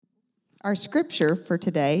Our scripture for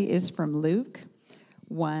today is from Luke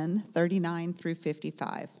 1:39 through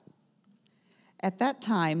 55. At that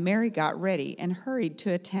time, Mary got ready and hurried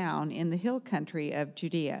to a town in the hill country of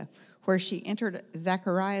Judea, where she entered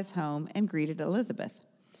Zechariah's home and greeted Elizabeth.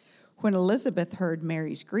 When Elizabeth heard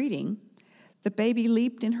Mary's greeting, the baby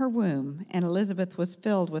leaped in her womb, and Elizabeth was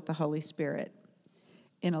filled with the Holy Spirit.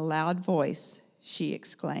 In a loud voice, she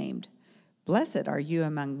exclaimed, "Blessed are you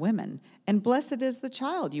among women, and blessed is the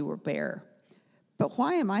child you will bear. But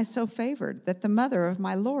why am I so favored that the mother of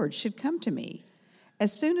my Lord should come to me?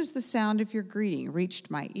 As soon as the sound of your greeting reached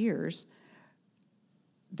my ears,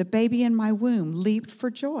 the baby in my womb leaped for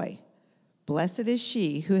joy. Blessed is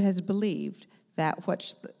she who has believed that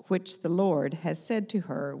which the Lord has said to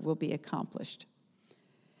her will be accomplished."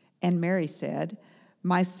 And Mary said,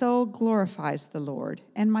 "My soul glorifies the Lord,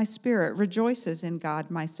 and my spirit rejoices in God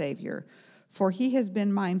my Savior, for he has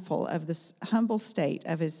been mindful of the humble state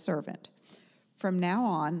of his servant. From now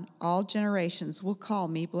on, all generations will call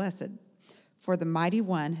me blessed, for the Mighty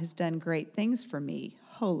One has done great things for me.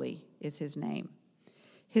 Holy is his name.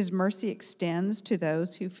 His mercy extends to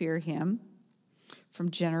those who fear him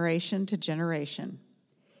from generation to generation.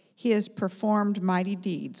 He has performed mighty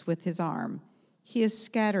deeds with his arm. He has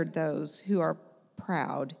scattered those who are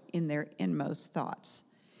proud in their inmost thoughts.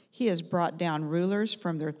 He has brought down rulers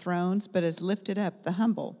from their thrones, but has lifted up the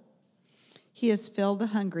humble. He has filled the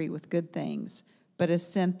hungry with good things, but has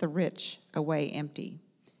sent the rich away empty.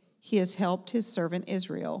 He has helped his servant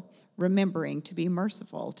Israel, remembering to be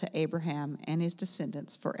merciful to Abraham and his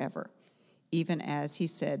descendants forever, even as he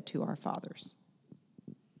said to our fathers."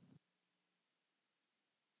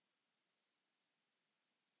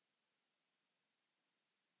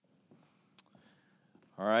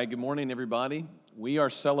 All right, good morning, everybody. We are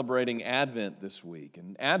celebrating Advent this week.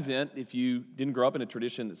 And Advent, if you didn't grow up in a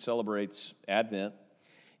tradition that celebrates Advent,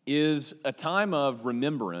 is a time of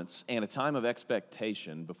remembrance and a time of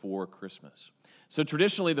expectation before Christmas. So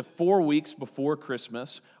traditionally, the 4 weeks before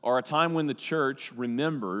Christmas are a time when the church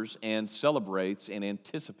remembers and celebrates and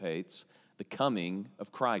anticipates the coming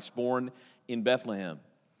of Christ, born in Bethlehem.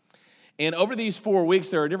 And over these 4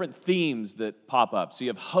 weeks, there are different themes that pop up. So you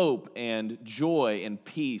have hope and joy and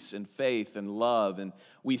peace and faith and love. And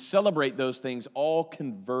we celebrate those things all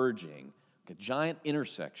converging, like a giant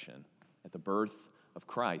intersection at the birth of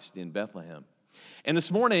Christ in Bethlehem. And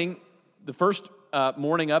this morning, the first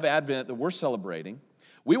morning of Advent that we're celebrating,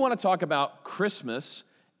 we want to talk about Christmas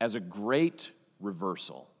as a great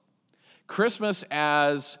reversal. Christmas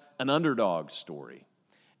as an underdog story,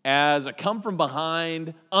 as a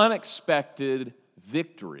come-from-behind, unexpected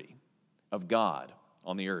victory of God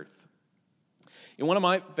on the earth. And one of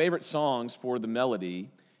my favorite songs for the melody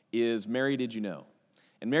is "Mary, Did You Know?"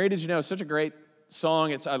 And "Mary, Did You Know" is such a great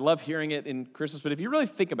song. I love hearing it in Christmas, but if you really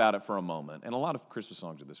think about it for a moment, and a lot of Christmas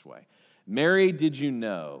songs are this way, "Mary, did you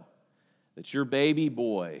know that your baby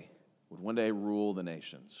boy would one day rule the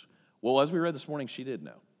nations?" Well, as we read this morning, she did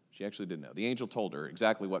know. She actually did know. The angel told her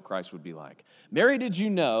exactly what Christ would be like. "Mary, did you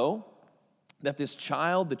know that this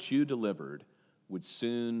child that you delivered would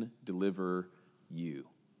soon deliver you?"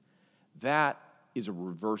 That is a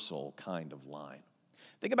reversal kind of line.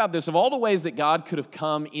 Think about this. Of all the ways that God could have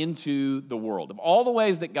come into the world, of all the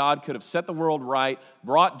ways that God could have set the world right,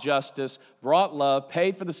 brought justice, brought love,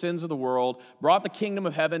 paid for the sins of the world, brought the kingdom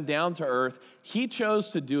of heaven down to earth, he chose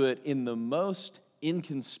to do it in the most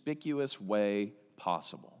inconspicuous way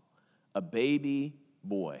possible. A baby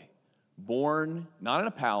boy, born not in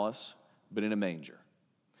a palace, but in a manger.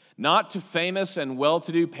 Not to famous and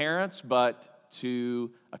well-to-do parents, but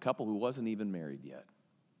to a couple who wasn't even married yet,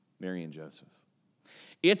 Mary and Joseph.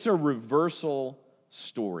 It's a reversal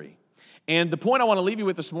story. And the point I want to leave you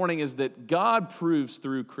with this morning is that God proves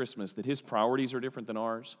through Christmas that his priorities are different than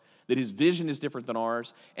ours, that his vision is different than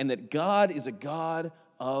ours, and that God is a God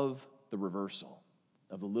of the reversal,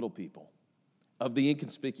 of the little people, of the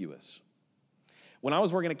inconspicuous. When I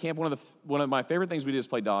was working at camp, one of my favorite things we did is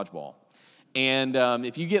play dodgeball. And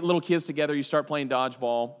if you get little kids together, you start playing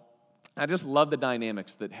dodgeball. I just love the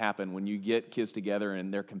dynamics that happen when you get kids together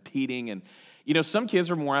and they're competing. And, some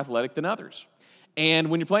kids are more athletic than others. And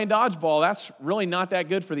when you're playing dodgeball, that's really not that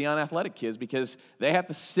good for the unathletic kids because they have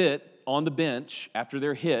to sit on the bench after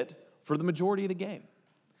they're hit for the majority of the game.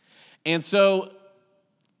 And so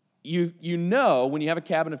you know when you have a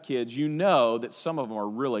cabin of kids, you know that some of them are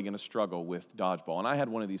really going to struggle with dodgeball. And I had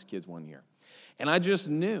one of these kids one year. And I just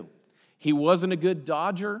knew he wasn't a good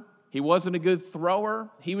dodger. He wasn't a good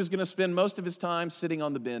thrower. He was going to spend most of his time sitting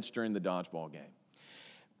on the bench during the dodgeball game.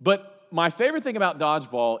 But my favorite thing about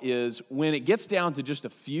dodgeball is when it gets down to just a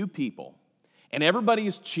few people and everybody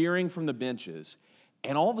is cheering from the benches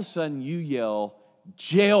and all of a sudden you yell,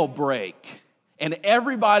 "Jailbreak," and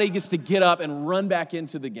everybody gets to get up and run back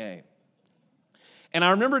into the game. And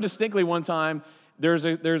I remember distinctly one time, there's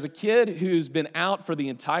a kid who's been out for the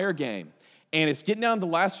entire game, and it's getting down to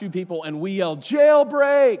the last few people, and we yell,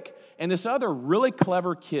 "Jailbreak!" And this other really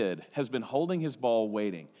clever kid has been holding his ball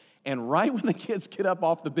waiting. And right when the kids get up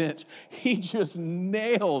off the bench, he just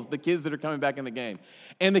nails the kids that are coming back in the game.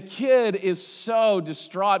 And the kid is so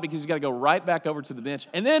distraught because he's got to go right back over to the bench.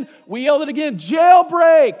 And then we yelled it again,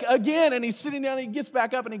 "Jailbreak!" again. And he's sitting down and he gets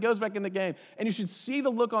back up and he goes back in the game. And you should see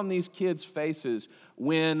the look on these kids' faces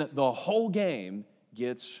when the whole game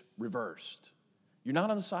gets reversed. You're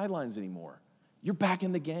not on the sidelines anymore. You're back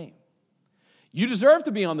in the game. You deserve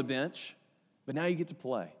to be on the bench, but now you get to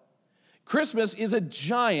play. Christmas is a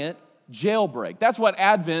giant jailbreak. That's what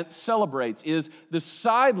Advent celebrates, is the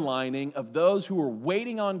sidelining of those who are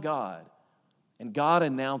waiting on God and God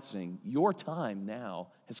announcing, your time now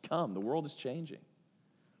has come. The world is changing.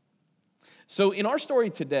 So in our story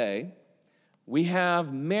today, we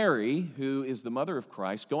have Mary, who is the mother of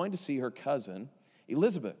Christ, going to see her cousin,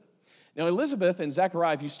 Elizabeth. Now, Elizabeth and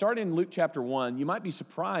Zechariah, if you start in Luke chapter 1, you might be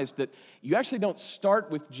surprised that you actually don't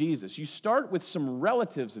start with Jesus. You start with some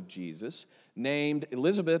relatives of Jesus named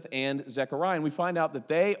Elizabeth and Zechariah, and we find out that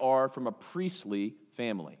they are from a priestly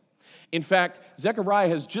family. In fact, Zechariah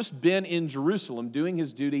has just been in Jerusalem doing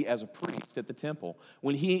his duty as a priest at the temple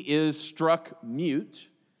when he is struck mute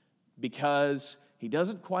because he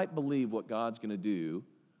doesn't quite believe what God's going to do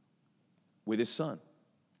with his son.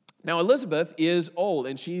 Now, Elizabeth is old,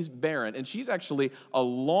 and she's barren, and she's actually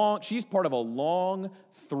she's part of a long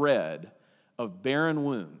thread of barren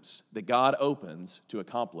wombs that God opens to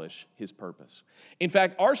accomplish his purpose. In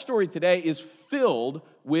fact, our story today is filled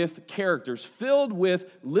with characters, filled with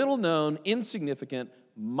little-known, insignificant,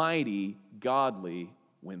 mighty, godly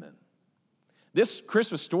women. This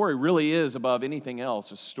Christmas story really is, above anything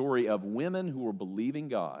else, a story of women who were believing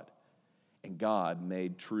God, and God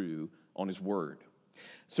made true on his word.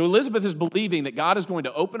 So Elizabeth is believing that God is going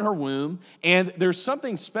to open her womb, and there's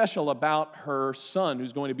something special about her son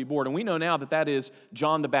who's going to be born. And we know now that that is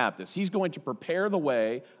John the Baptist. He's going to prepare the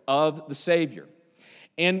way of the Savior.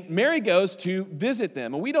 And Mary goes to visit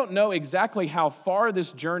them. And we don't know exactly how far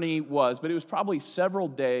this journey was, but it was probably several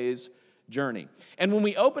days' journey. And when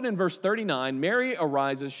we open in verse 39, Mary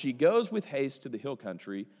arises. She goes with haste to the hill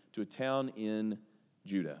country, to a town in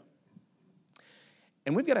Judah.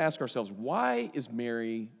 And we've got to ask ourselves, why is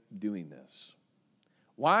Mary doing this?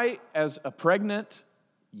 Why, as a pregnant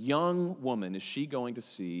young woman, is she going to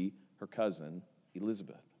see her cousin,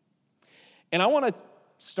 Elizabeth? And I want to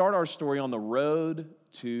start our story on the road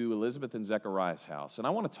to Elizabeth and Zechariah's house. And I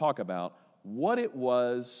want to talk about what it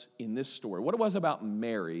was in this story, what it was about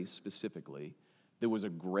Mary specifically, that was a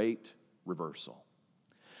great reversal.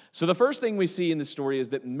 So the first thing we see in this story is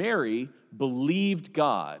that Mary believed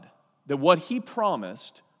God, that what he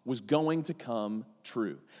promised was going to come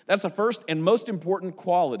true. That's the first and most important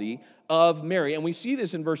quality of Mary. And we see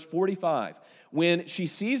this in verse 45. When she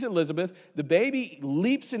sees Elizabeth, the baby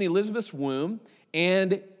leaps in Elizabeth's womb,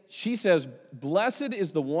 and she says, "Blessed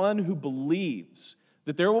is the one who believes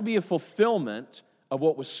that there will be a fulfillment of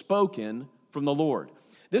what was spoken from the Lord."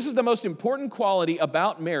 This is the most important quality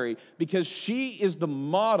about Mary because she is the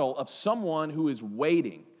model of someone who is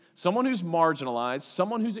waiting. Someone who's marginalized,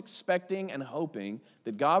 someone who's expecting and hoping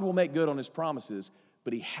that God will make good on his promises,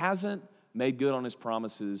 but he hasn't made good on his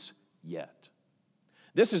promises yet.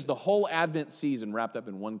 This is the whole Advent season wrapped up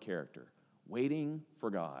in one character, waiting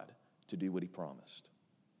for God to do what he promised.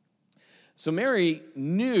 So Mary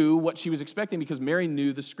knew what she was expecting because Mary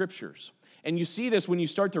knew the scriptures. And you see this when you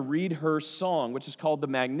start to read her song, which is called the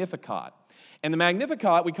Magnificat. And the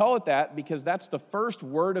Magnificat, we call it that because that's the first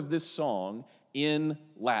word of this song in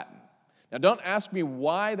Latin. Now, don't ask me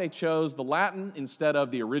why they chose the Latin instead of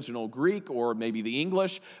the original Greek or maybe the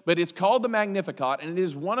English, but it's called the Magnificat, and it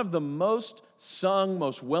is one of the most sung,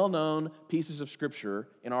 most well-known pieces of Scripture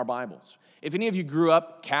in our Bibles. If any of you grew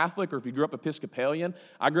up Catholic or if you grew up Episcopalian,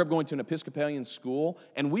 I grew up going to an Episcopalian school,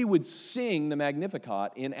 and we would sing the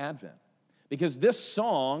Magnificat in Advent because this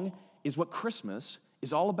song is what Christmas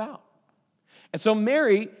is all about. And so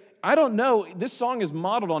Mary, I don't know, this song is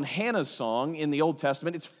modeled on Hannah's song in the Old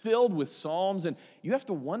Testament. It's filled with psalms, and you have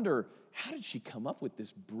to wonder, how did she come up with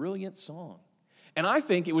this brilliant song? And I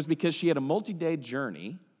think it was because she had a multi-day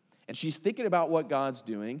journey, and she's thinking about what God's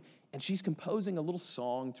doing, and she's composing a little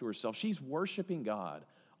song to herself. She's worshiping God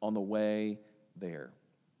on the way there.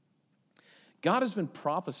 God has been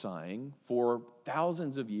prophesying for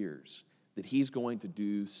thousands of years that he's going to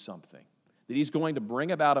do something, that he's going to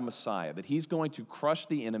bring about a Messiah, that he's going to crush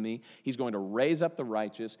the enemy, he's going to raise up the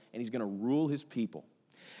righteous, and he's going to rule his people.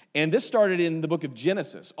 And this started in the book of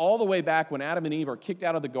Genesis, all the way back when Adam and Eve are kicked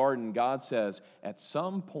out of the garden. God says, at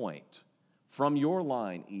some point from your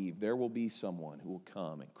line, Eve, there will be someone who will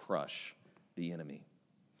come and crush the enemy.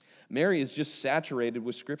 Mary is just saturated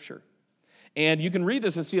with Scripture. And you can read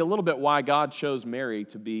this and see a little bit why God chose Mary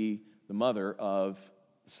to be the mother of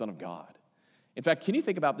the Son of God. In fact, can you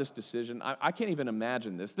think about this decision? I can't even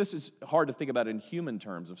imagine this. This is hard to think about in human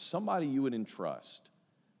terms, of somebody you would entrust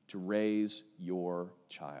to raise your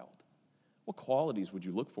child. What qualities would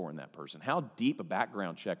you look for in that person? How deep a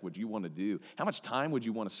background check would you want to do? How much time would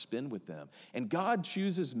you want to spend with them? And God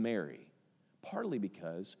chooses Mary, partly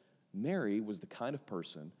because Mary was the kind of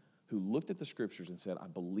person who looked at the Scriptures and said, I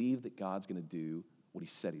believe that God's going to do what he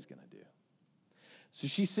said he's going to do. So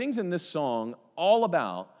she sings in this song all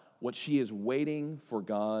about what she is waiting for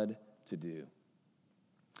God to do.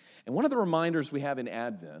 And one of the reminders we have in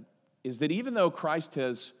Advent is that even though Christ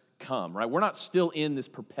has come, right, we're not still in this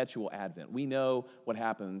perpetual Advent. We know what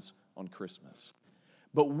happens on Christmas.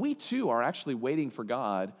 But we too are actually waiting for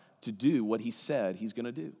God to do what he said he's going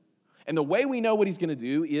to do. And the way we know what he's going to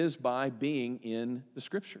do is by being in the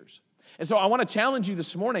Scriptures. And so I want to challenge you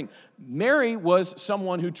this morning. Mary was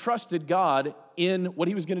someone who trusted God in what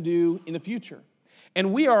he was going to do in the future.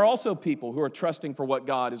 And we are also people who are trusting for what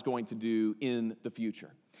God is going to do in the future.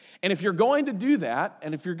 And if you're going to do that,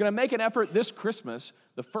 and if you're going to make an effort this Christmas,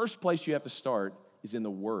 the first place you have to start is in the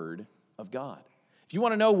Word of God. If you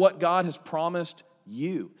want to know what God has promised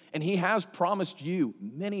you, and he has promised you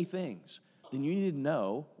many things, then you need to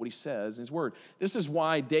know what he says in his word. This is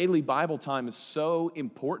why daily Bible time is so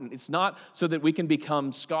important. It's not so that we can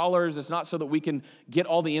become scholars. It's not so that we can get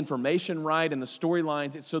all the information right and the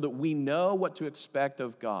storylines. It's so that we know what to expect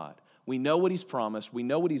of God. We know what he's promised. We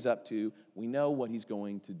know what he's up to. We know what he's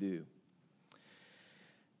going to do.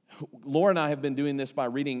 Laura and I have been doing this by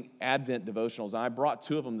reading Advent devotionals. I brought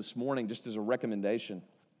 2 of them this morning just as a recommendation.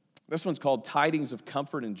 This one's called Tidings of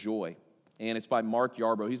Comfort and Joy. And it's by Mark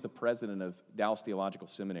Yarbrough. He's the president of Dallas Theological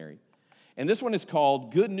Seminary. And this one is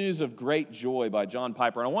called Good News of Great Joy by John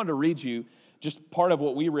Piper. And I wanted to read you just part of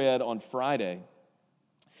what we read on Friday.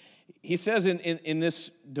 He says in this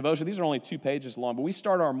devotion, these are only 2 pages long, but we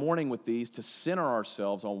start our morning with these to center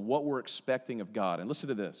ourselves on what we're expecting of God. And listen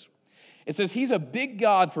to this. It says, he's a big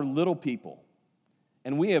God for little people,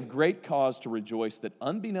 and we have great cause to rejoice that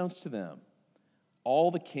unbeknownst to them,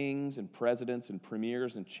 all the kings and presidents and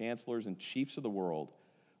premiers and chancellors and chiefs of the world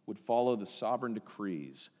would follow the sovereign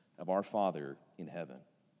decrees of our Father in heaven,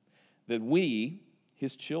 that we,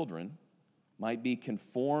 his children, might be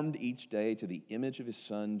conformed each day to the image of his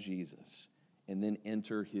Son, Jesus, and then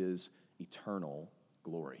enter his eternal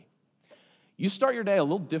glory. You start your day a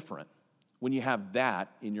little different when you have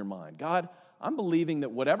that in your mind. God, I'm believing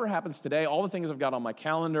that whatever happens today, all the things I've got on my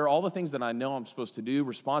calendar, all the things that I know I'm supposed to do,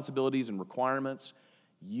 responsibilities and requirements,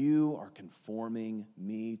 you are conforming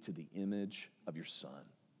me to the image of your Son.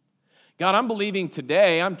 God, I'm believing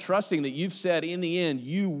today, I'm trusting that you've said in the end,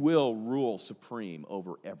 you will rule supreme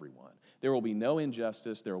over everyone. There will be no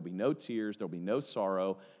injustice, there will be no tears, there will be no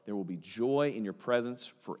sorrow, there will be joy in your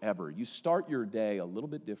presence forever. You start your day a little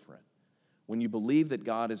bit different when you believe that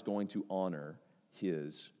God is going to honor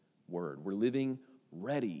his word. We're living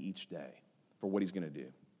ready each day for what he's going to do.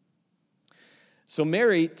 So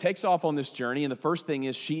Mary takes off on this journey, and the first thing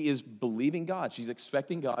is she is believing God. She's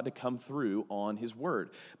expecting God to come through on his word.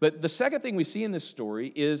 But the second thing we see in this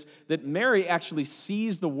story is that Mary actually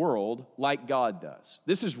sees the world like God does.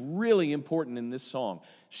 This is really important in this song.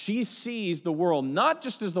 She sees the world not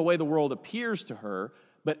just as the way the world appears to her,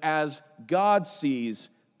 but as God sees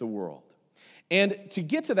the world. And to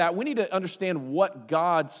get to that, we need to understand what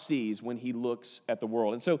God sees when he looks at the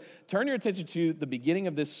world. And so turn your attention to the beginning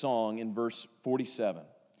of this song in verse 47.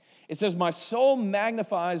 It says, "My soul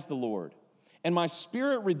magnifies the Lord, and my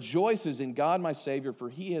spirit rejoices in God my Savior, for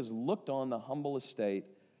he has looked on the humble estate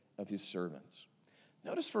of his servants."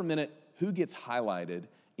 Notice for a minute who gets highlighted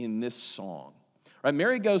in this song. Right,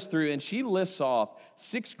 Mary goes through and she lists off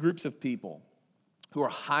 6 groups of people who are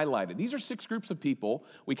highlighted. These are 6 groups of people,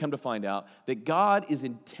 we come to find out, that God is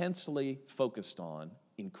intensely focused on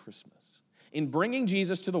in Christmas. In bringing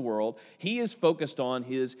Jesus to the world, he is focused on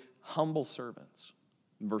his humble servants,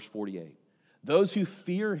 in verse 48. Those who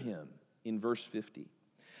fear him, in verse 50.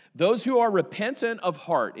 Those who are repentant of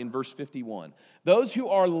heart, in verse 51. Those who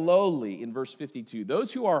are lowly, in verse 52.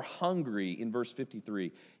 Those who are hungry, in verse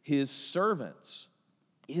 53. His servants,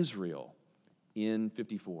 Israel, in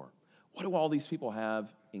 54. What do all these people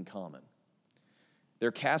have in common?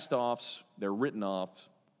 They're cast-offs, they're written off,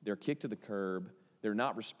 they're kicked to the curb, they're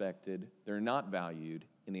not respected, they're not valued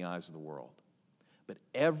in the eyes of the world. But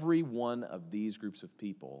every one of these groups of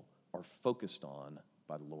people are focused on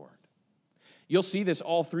by the Lord. You'll see this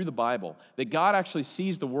all through the Bible, that God actually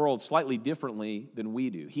sees the world slightly differently than we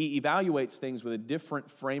do. He evaluates things with a different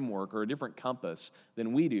framework or a different compass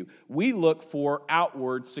than we do. We look for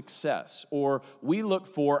outward success, or we look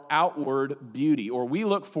for outward beauty, or we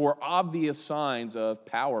look for obvious signs of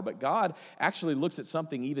power, but God actually looks at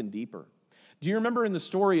something even deeper. Do you remember in the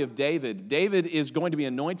story of David? David is going to be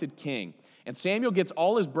anointed king. And Samuel gets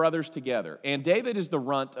all his brothers together. And David is the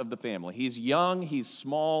runt of the family. He's young, he's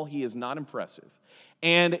small, he is not impressive.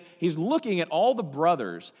 And he's looking at all the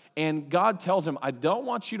brothers, and God tells him, I don't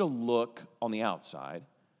want you to look on the outside.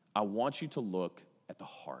 I want you to look at the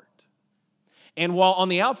heart. And while on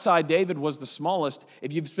the outside, David was the smallest,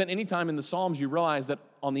 if you've spent any time in the Psalms, you realize that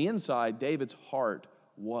on the inside, David's heart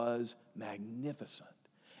was magnificent.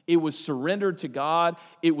 It was surrendered to God.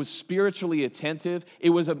 It was spiritually attentive. He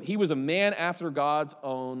was a man after God's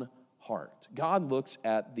own heart. God looks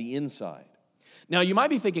at the inside. Now, you might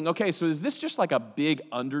be thinking, okay, so is this just like a big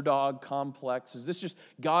underdog complex? Is this just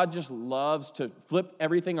God just loves to flip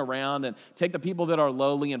everything around and take the people that are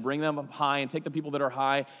lowly and bring them up high and take the people that are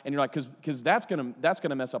high? And you're like, because that's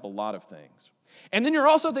gonna mess up a lot of things. And then you're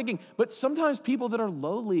also thinking, but sometimes people that are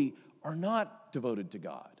lowly are not devoted to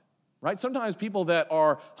God. Right? Sometimes people that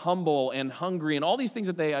are humble and hungry and all these things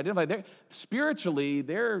that they identify, spiritually,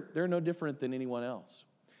 they're no different than anyone else.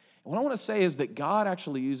 And what I want to say is that God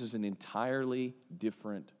actually uses an entirely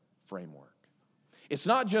different framework. It's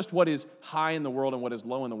not just what is high in the world and what is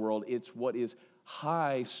low in the world. It's what is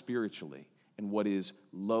high spiritually and what is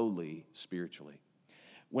lowly spiritually.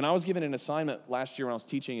 When I was given an assignment last year when I was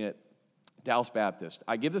teaching at Dallas Baptist,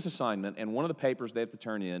 I give this assignment, and one of the papers they have to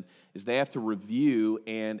turn in is they have to review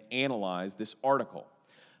and analyze this article.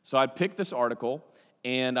 So I'd picked this article,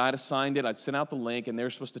 and I'd assigned it, I'd sent out the link, and they're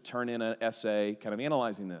supposed to turn in an essay kind of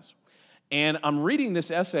analyzing this. And I'm reading this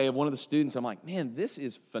essay of one of the students, I'm like, man, this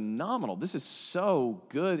is phenomenal. This is so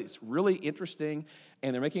good. It's really interesting,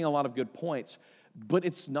 and they're making a lot of good points, but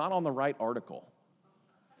it's not on the right article.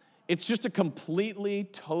 It's just a completely,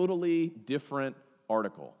 totally different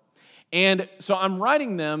article. And so I'm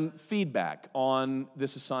writing them feedback on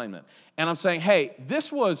this assignment. And I'm saying, hey,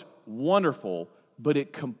 this was wonderful, but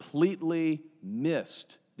it completely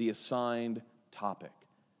missed the assigned topic.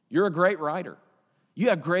 You're a great writer. You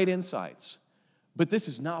have great insights, but this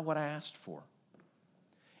is not what I asked for.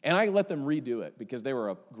 And I let them redo it because they were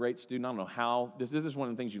a great student. I don't know how. This is one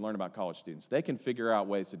of the things you learn about college students. They can figure out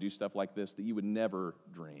ways to do stuff like this that you would never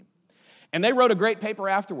dream. And they wrote a great paper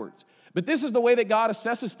afterwards. But this is the way that God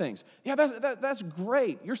assesses things. Yeah, that's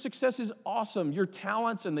great. Your success is awesome. Your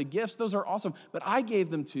talents and the gifts, those are awesome. But I gave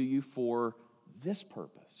them to you for this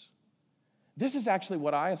purpose. This is actually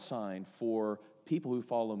what I assigned for people who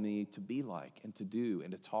follow me to be like and to do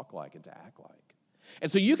and to talk like and to act like. And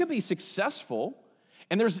so you can be successful,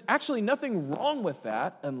 and there's actually nothing wrong with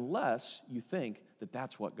that unless you think that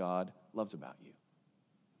that's what God loves about you.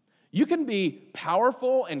 You can be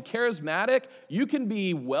powerful and charismatic. You can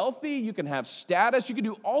be wealthy. You can have status. You can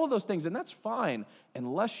do all of those things, and that's fine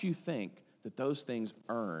unless you think that those things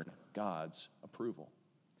earn God's approval.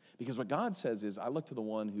 Because what God says is, I look to the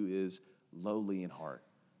one who is lowly in heart,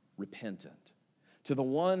 repentant, to the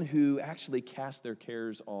one who actually casts their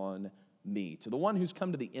cares on me, to the one who's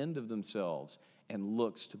come to the end of themselves and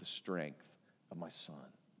looks to the strength of my Son.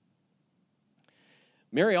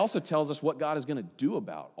 Mary also tells us what God is going to do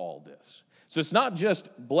about all this. So it's not just,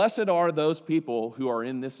 blessed are those people who are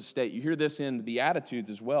in this estate. You hear this in the Beatitudes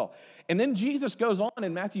as well. And then Jesus goes on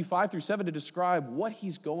in Matthew 5-7 to describe what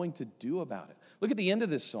he's going to do about it. Look at the end of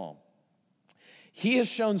this psalm. He has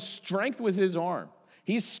shown strength with his arm.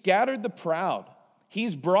 He's scattered the proud.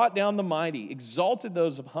 He's brought down the mighty, exalted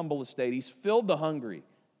those of humble estate. He's filled the hungry.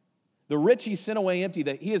 The rich he sent away empty.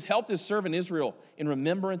 That he has helped his servant Israel in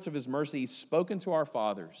remembrance of his mercy. He's spoken to our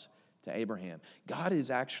fathers, to Abraham. God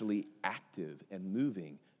is actually active and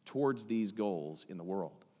moving towards these goals in the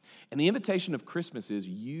world. And the invitation of Christmas is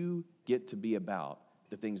you get to be about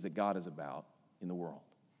the things that God is about in the world.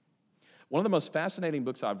 One of the most fascinating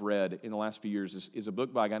books I've read in the last few years is a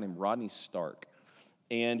book by a guy named Rodney Stark.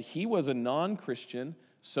 And he was a non-Christian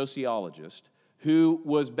sociologist who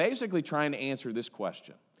was basically trying to answer this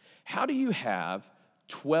question. How do you have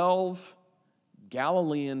 12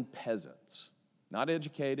 Galilean peasants, not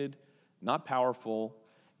educated, not powerful,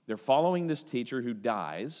 they're following this teacher who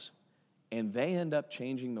dies, and they end up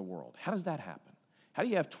changing the world? How does that happen? How do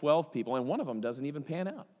you have 12 people, and one of them doesn't even pan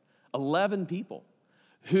out? 11 people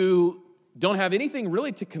who don't have anything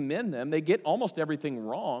really to commend them. They get almost everything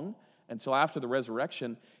wrong until after the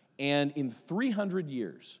resurrection. And in 300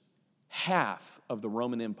 years, half of the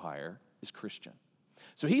Roman Empire is Christian.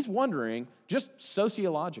 So he's wondering, just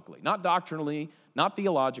sociologically, not doctrinally, not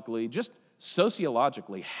theologically, just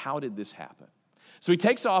sociologically, how did this happen? So he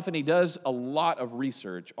takes off and he does a lot of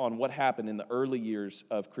research on what happened in the early years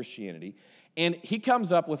of Christianity. And he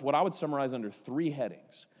comes up with what I would summarize under 3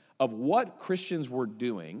 headings of what Christians were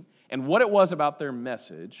doing and what it was about their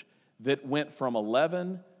message that went from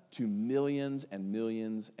 11 to millions and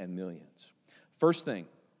millions and millions. First thing,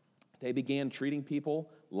 they began treating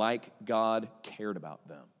people like God cared about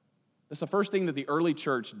them. That's the first thing that the early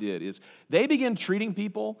church did, is they began treating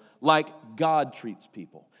people like God treats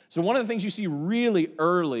people. So one of the things you see really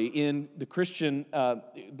early in the Christian,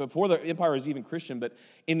 before the empire is even Christian, but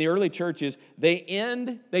in the early church is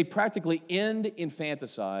they practically end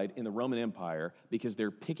infanticide in the Roman Empire because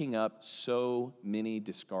they're picking up so many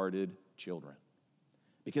discarded children.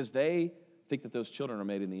 Because they think that those children are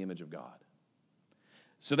made in the image of God.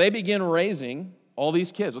 So they begin raising all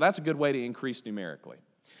these kids. Well, that's a good way to increase numerically.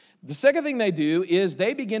 The second thing they do is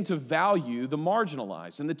they begin to value the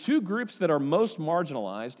marginalized. And the 2 groups that are most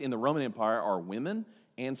marginalized in the Roman Empire are women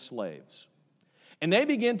and slaves. And they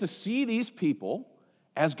begin to see these people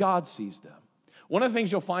as God sees them. One of the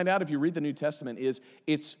things you'll find out if you read the New Testament is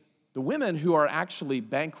it's the women who are actually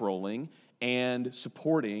bankrolling and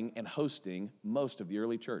supporting and hosting most of the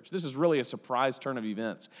early church. This is really a surprise turn of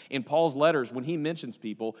events. In Paul's letters, when he mentions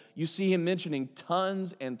people, you see him mentioning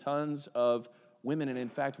tons and tons of women. And in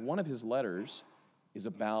fact, one of his letters is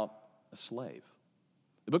about a slave.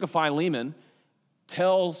 The book of Philemon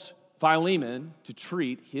tells Philemon to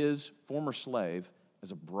treat his former slave as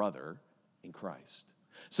a brother in Christ.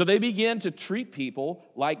 So they begin to treat people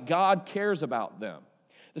like God cares about them.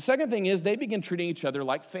 The second thing is they begin treating each other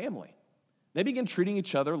like family. They begin treating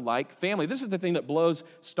each other like family. This is the thing that blows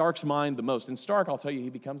Stark's mind the most. And Stark, I'll tell you, he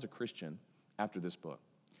becomes a Christian after this book.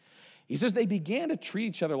 He says they began to treat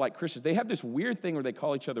each other like Christians. They have this weird thing where they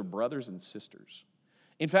call each other brothers and sisters.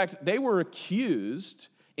 In fact, they were accused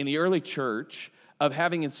in the early church of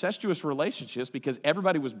having incestuous relationships because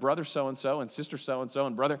everybody was brother so-and-so and sister so-and-so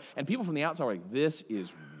and brother. And people from the outside were like, this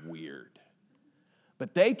is weird.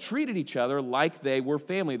 But they treated each other like they were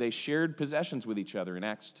family. They shared possessions with each other in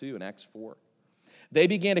Acts 2 and Acts 4. They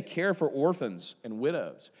began to care for orphans and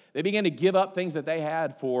widows. They began to give up things that they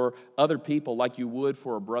had for other people like you would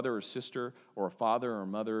for a brother or sister or a father or a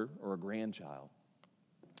mother or a grandchild.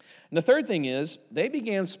 And the third thing is they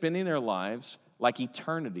began spending their lives like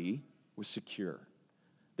eternity was secure.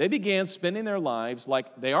 They began spending their lives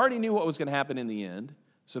like they already knew what was going to happen in the end,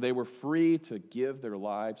 so they were free to give their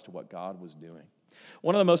lives to what God was doing.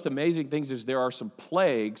 One of the most amazing things is there are some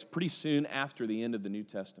plagues pretty soon after the end of the New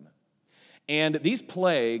Testament. And these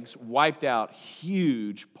plagues wiped out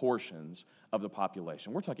huge portions of the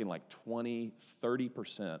population. We're talking like 20,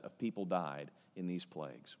 30% of people died in these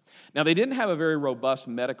plagues. Now, they didn't have a very robust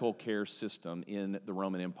medical care system in the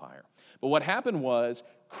Roman Empire. But what happened was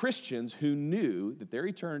Christians who knew that their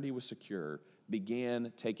eternity was secure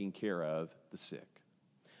began taking care of the sick.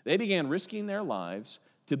 They began risking their lives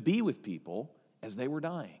to be with people as they were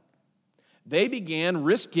dying. They began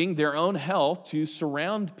risking their own health to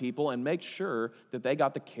surround people and make sure that they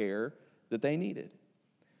got the care that they needed.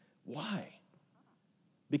 Why?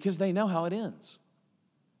 Because they know how it ends.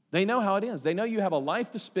 They know how it ends. They know you have a life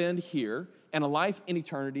to spend here and a life in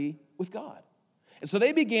eternity with God. And so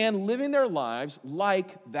they began living their lives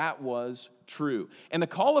like that was true. And the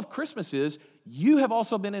call of Christmas is, you have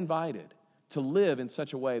also been invited to live in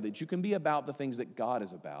such a way that you can be about the things that God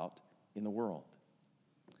is about in the world.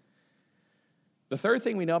 The third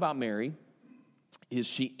thing we know about Mary is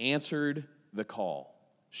she answered the call.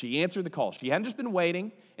 She answered the call. She hadn't just been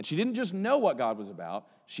waiting, and she didn't just know what God was about.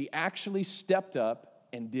 She actually stepped up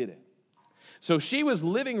and did it. So she was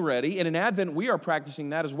living ready, and in Advent, we are practicing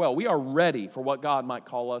that as well. We are ready for what God might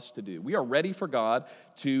call us to do. We are ready for God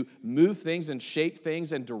to move things and shape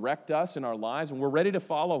things and direct us in our lives, and we're ready to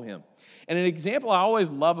follow Him. And an example I always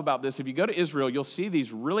love about this, if you go to Israel, you'll see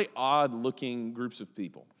these really odd-looking groups of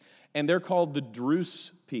people. And they're called the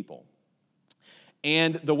Druze people.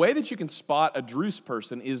 And the way that you can spot a Druze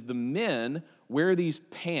person is the men wear these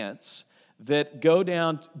pants that go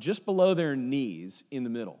down just below their knees in the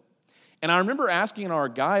middle. And I remember asking our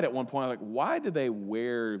guide at one point, like, why do they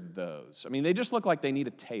wear those? I mean, they just look like they need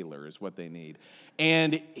a tailor is what they need.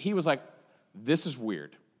 And he was like, this is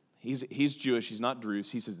weird. He's Jewish, he's not Druze.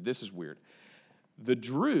 He says, this is weird. The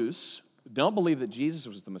Druze don't believe that Jesus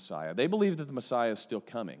was the Messiah. They believe that the Messiah is still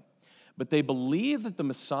coming. But they believe that the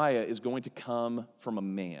Messiah is going to come from a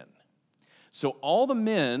man. So all the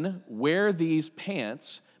men wear these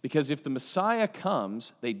pants because if the Messiah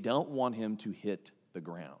comes, they don't want him to hit the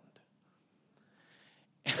ground.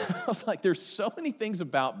 And I was like, there's so many things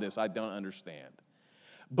about this I don't understand.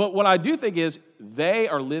 But what I do think is they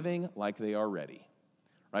are living like they are ready.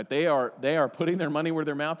 Right? They are putting their money where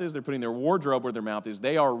their mouth is. They're putting their wardrobe where their mouth is.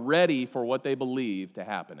 They are ready for what they believe to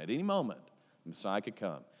happen. At any moment, the Messiah could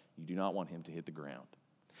come. You do not want him to hit the ground.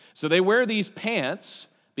 So they wear these pants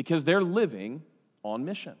because they're living on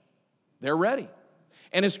mission. They're ready.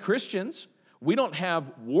 And as Christians, we don't have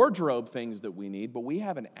wardrobe things that we need, but we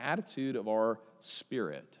have an attitude of our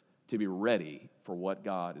spirit to be ready for what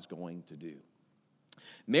God is going to do.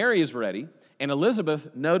 Mary is ready, and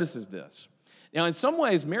Elizabeth notices this. Now, in some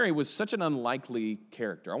ways, Mary was such an unlikely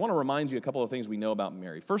character. I want to remind you a couple of things we know about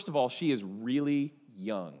Mary. First of all, she is really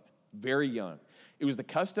young, very young. It was the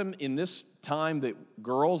custom in this time that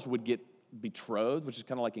girls would get betrothed, which is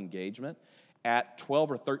kind of like engagement, at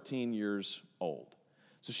 12 or 13 years old.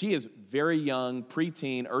 So she is very young,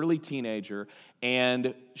 preteen, early teenager,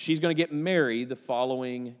 and she's going to get married the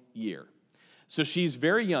following year. So she's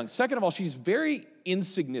very young. Second of all, she's very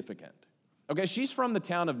insignificant. Okay, she's from the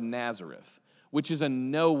town of Nazareth, which is a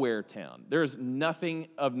nowhere town. There's nothing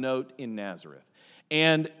of note in Nazareth.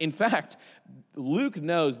 And in fact, Luke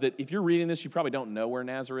knows that if you're reading this, you probably don't know where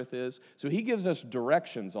Nazareth is. So he gives us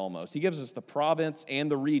directions almost. He gives us the province and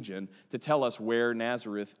the region to tell us where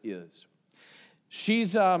Nazareth is.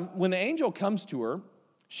 She's when the angel comes to her,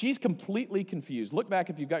 she's completely confused. Look back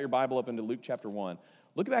if you've got your Bible up into Luke chapter 1.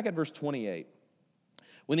 Look back at verse 28.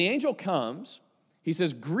 When the angel comes, he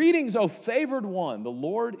says, "Greetings, O favored one, the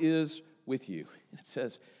Lord is with you." And it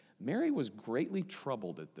says, Mary was greatly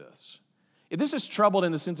troubled at this. If this is troubled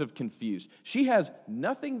in the sense of confused, she has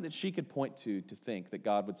nothing that she could point to think that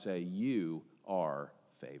God would say, you are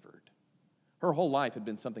favored. Her whole life had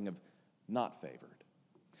been something of not favored.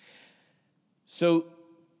 So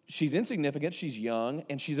she's insignificant, she's young,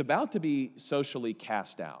 and she's about to be socially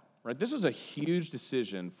cast out. Right? This was a huge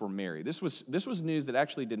decision for Mary. This was news that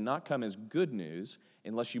actually did not come as good news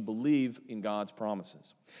unless you believe in God's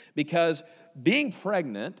promises. Because being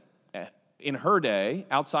pregnant in her day,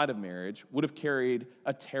 outside of marriage, would have carried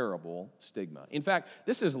a terrible stigma. In fact,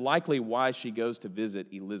 this is likely why she goes to visit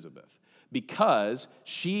Elizabeth, because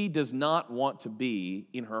she does not want to be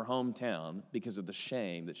in her hometown because of the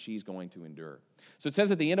shame that she's going to endure. So it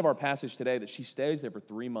says at the end of our passage today that she stays there for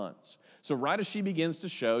 3 months. So right as she begins to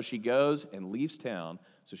show, she goes and leaves town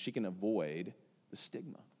so she can avoid the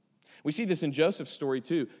stigma. We see this in Joseph's story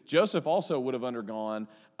too. Joseph also would have undergone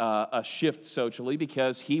a shift socially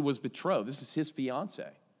because he was betrothed. This is his fiancée.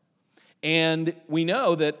 And we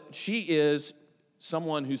know that she is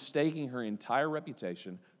someone who's staking her entire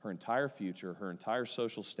reputation, her entire future, her entire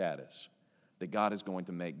social status, that God is going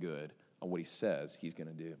to make good on what he says he's going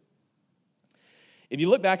to do. If you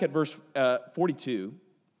look back at verse 42,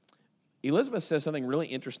 Elizabeth says something really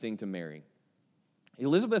interesting to Mary.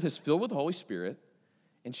 Elizabeth is filled with the Holy Spirit,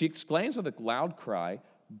 and she exclaims with a loud cry,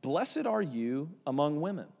 "Blessed are you among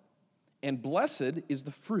women, and blessed is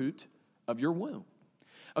the fruit of your womb."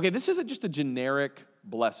 Okay, this isn't just a generic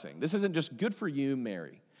blessing. This isn't just good for you,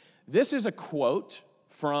 Mary. This is a quote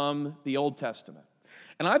from the Old Testament.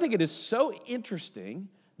 And I think it is so interesting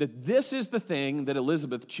that this is the thing that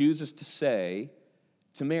Elizabeth chooses to say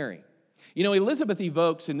to Mary. You know, Elizabeth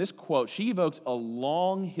evokes, in this quote, she evokes a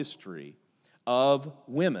long history of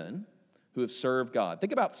women who have served God.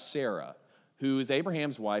 Think about Sarah, who is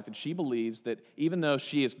Abraham's wife, and she believes that even though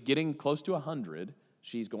she is getting close to 100,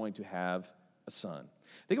 she's going to have a son.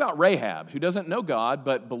 Think about Rahab, who doesn't know God,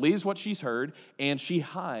 but believes what she's heard, and she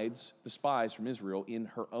hides the spies from Israel in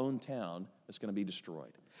her own town that's going to be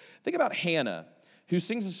destroyed. Think about Hannah, who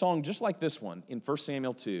sings a song just like this one in 1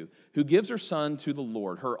 Samuel 2, who gives her son to the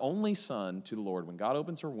Lord, her only son to the Lord. When God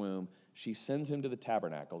opens her womb, she sends him to the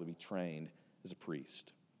tabernacle to be trained as a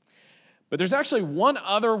priest. But there's actually one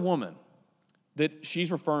other woman that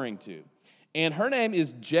she's referring to, and her name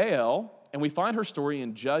is Jael, and we find her story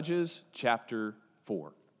in Judges chapter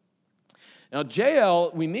 4. Now,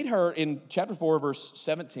 Jael, we meet her in chapter 4, verse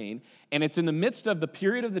 17, and it's in the midst of the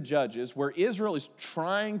period of the Judges where Israel is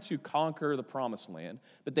trying to conquer the Promised Land,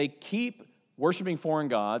 but they keep worshiping foreign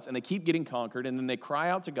gods, and they keep getting conquered, and then they cry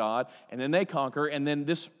out to God, and then they conquer, and then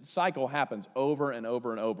this cycle happens over and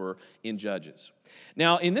over and over in Judges.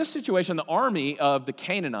 Now, in this situation, the army of the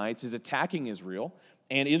Canaanites is attacking Israel,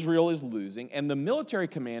 and Israel is losing, and the military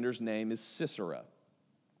commander's name is Sisera.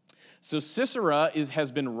 So Sisera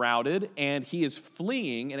has been routed, and he is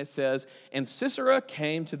fleeing, and it says, "And Sisera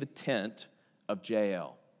came to the tent of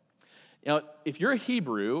Jael." Now, if you're a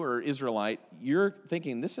Hebrew or Israelite, you're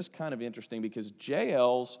thinking this is kind of interesting because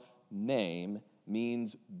Jael's name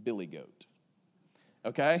means billy goat.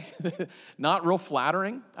 Okay? Not real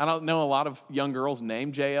flattering. I don't know a lot of young girls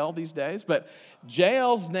named Jael these days, but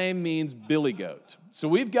Jael's name means billy goat. So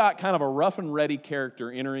we've got kind of a rough and ready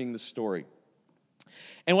character entering the story.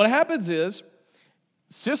 And what happens is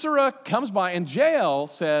Sisera comes by and Jael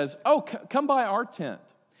says, oh, come by our tent.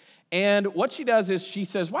 And what she does is she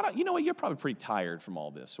says, why don't you know what, you're probably pretty tired from all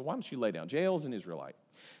this, so why don't you lay down? Jael's an Israelite.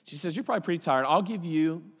 She says, you're probably pretty tired. I'll give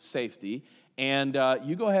you safety, and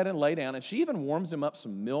you go ahead and lay down. And she even warms him up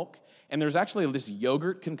some milk, and there's actually this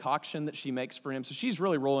yogurt concoction that she makes for him. So she's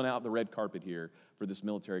really rolling out the red carpet here for this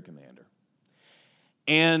military commander.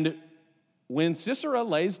 And when Sisera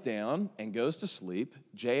lays down and goes to sleep,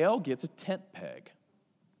 Jael gets a tent peg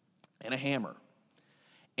and a hammer.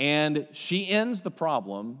 And she ends the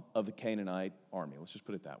problem of the Canaanite army. Let's just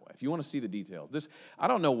put it that way. If you want to see the details. I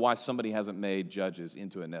don't know why somebody hasn't made Judges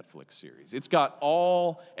into a Netflix series. It's got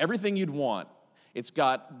everything you'd want. It's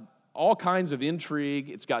got all kinds of intrigue.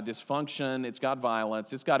 It's got dysfunction. It's got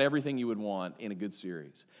violence. It's got everything you would want in a good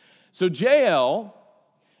series. So Jael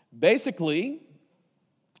basically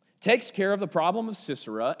takes care of the problem of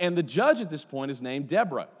Sisera, and the judge at this point is named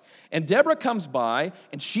Deborah. And Deborah comes by,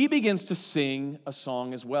 and she begins to sing a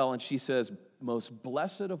song as well, and she says, most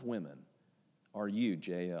blessed of women are you,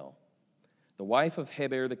 Jael, the wife of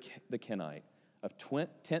Heber the Kenite, of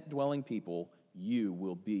tent-dwelling people, you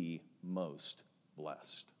will be most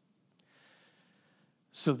blessed.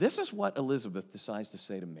 So this is what Elizabeth decides to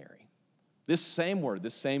say to Mary. This same word,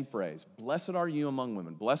 this same phrase, blessed are you among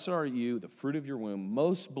women, blessed are you, the fruit of your womb,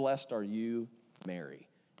 most blessed are you, Mary,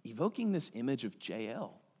 evoking this image of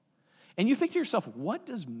Jael. And you think to yourself, what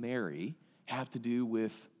does Mary have to do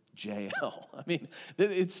with Jael? I mean,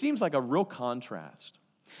 it seems like a real contrast.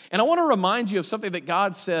 And I want to remind you of something that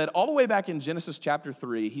God said all the way back in Genesis chapter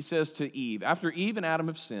 3. He says to Eve, after Eve and Adam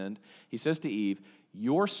have sinned, he says to Eve,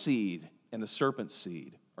 your seed and the serpent's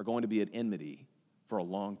seed are going to be at enmity for a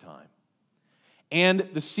long time. And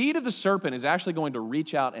the seed of the serpent is actually going to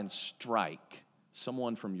reach out and strike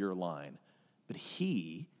someone from your line, but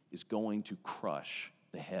he is going to crush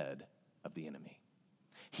the head of the enemy.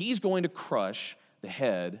 He's going to crush the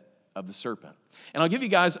head of the serpent. And I'll give you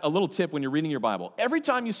guys a little tip when you're reading your Bible. Every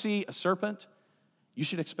time you see a serpent, you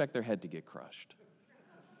should expect their head to get crushed.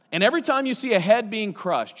 And every time you see a head being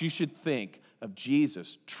crushed, you should think of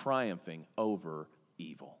Jesus triumphing over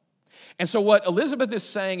evil. And so what Elizabeth is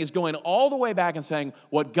saying is going all the way back and saying,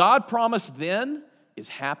 what God promised then is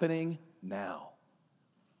happening now.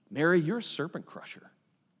 Mary, you're a serpent crusher.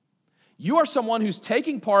 You are someone who's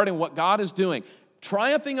taking part in what God is doing,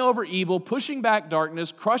 triumphing over evil, pushing back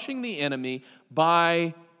darkness, crushing the enemy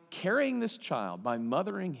by carrying this child, by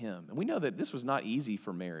mothering him. And we know that this was not easy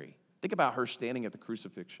for Mary. Think about her standing at the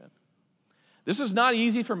crucifixion. This was not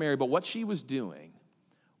easy for Mary, but what she was doing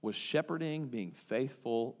was shepherding, being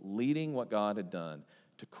faithful, leading what God had done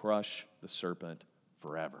to crush the serpent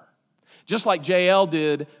forever. Just like Jael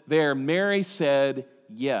did there, Mary said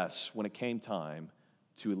yes when it came time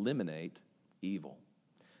to eliminate evil.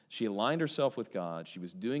 She aligned herself with God. She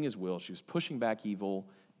was doing His will. She was pushing back evil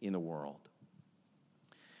in the world.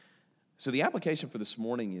 So the application for this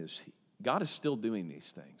morning is God is still doing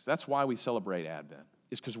these things. That's why we celebrate Advent.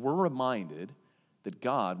 It's because we're reminded that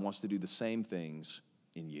God wants to do the same things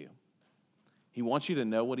in you. He wants you to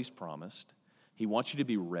know what He's promised. He wants you to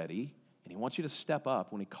be ready, and He wants you to step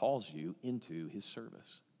up when He calls you into His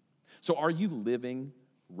service. So are you living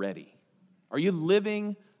ready? Are you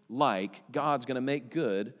living like God's going to make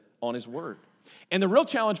good on His word? And the real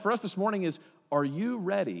challenge for us this morning is, are you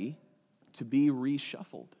ready to be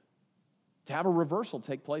reshuffled? To have a reversal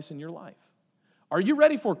take place in your life? Are you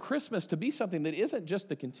ready for Christmas to be something that isn't just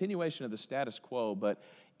the continuation of the status quo, but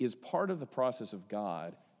is part of the process of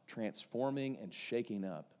God transforming and shaking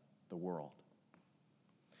up the world?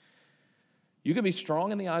 You can be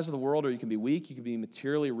strong in the eyes of the world, or you can be weak. You can be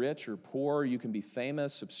materially rich or poor. You can be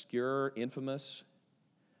famous, obscure, infamous.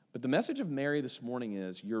 But the message of Mary this morning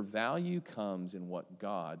is your value comes in what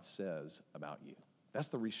God says about you. That's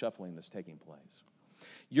the reshuffling that's taking place.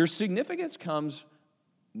 Your significance comes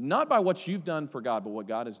not by what you've done for God, but what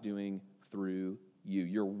God is doing through you.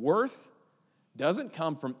 Your worth doesn't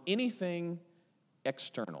come from anything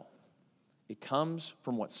external. It comes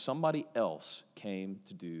from what somebody else came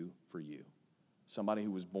to do for you. Somebody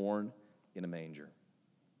who was born in a manger.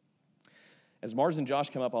 As Mars and Josh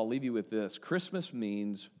come up, I'll leave you with this. Christmas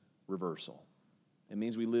means reversal. It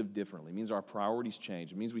means we live differently. It means our priorities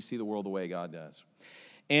change. It means we see the world the way God does.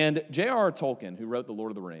 And J.R.R. Tolkien, who wrote The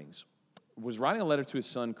Lord of the Rings, was writing a letter to his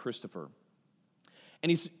son, Christopher. And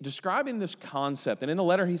he's describing this concept. And in the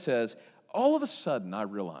letter he says, all of a sudden I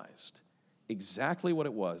realized exactly what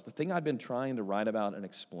it was, the thing I'd been trying to write about and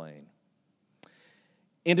explain.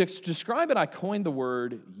 And to describe it, I coined the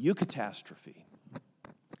word eucatastrophe,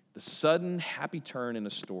 the sudden happy turn in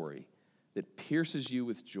a story that pierces you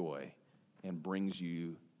with joy and brings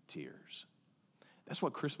you tears. That's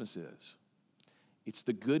what Christmas is. It's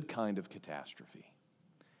the good kind of catastrophe.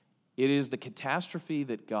 It is the catastrophe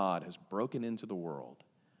that God has broken into the world,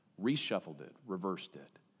 reshuffled it, reversed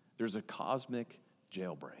it. There's a cosmic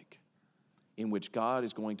jailbreak in which God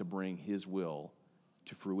is going to bring his will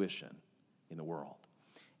to fruition in the world.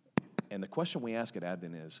 And the question we ask at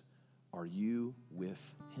Advent is, are you with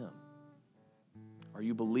him? Are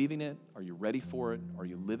you believing it? Are you ready for it? Are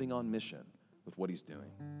you living on mission with what he's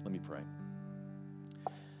doing? Let me pray.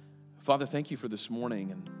 Father, thank you for this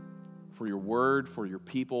morning and for your word, for your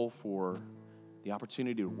people, for the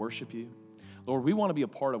opportunity to worship you. Lord, we want to be a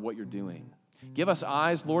part of what you're doing. Give us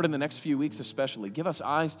eyes, Lord, in the next few weeks especially. Give us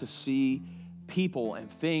eyes to see people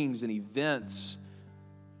and things and events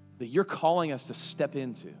that you're calling us to step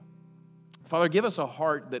into. Father, give us a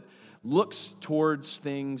heart that looks towards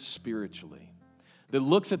things spiritually, that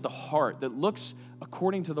looks at the heart, that looks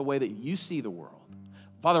according to the way that you see the world.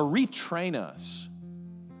 Father, retrain us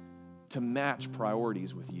to match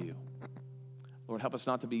priorities with you. Lord, help us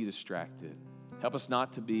not to be distracted. Help us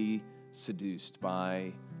not to be seduced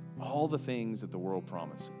by all the things that the world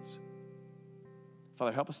promises.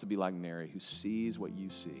 Father, help us to be like Mary, who sees what you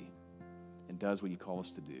see and does what you call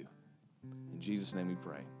us to do. In Jesus' name we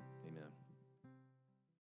pray.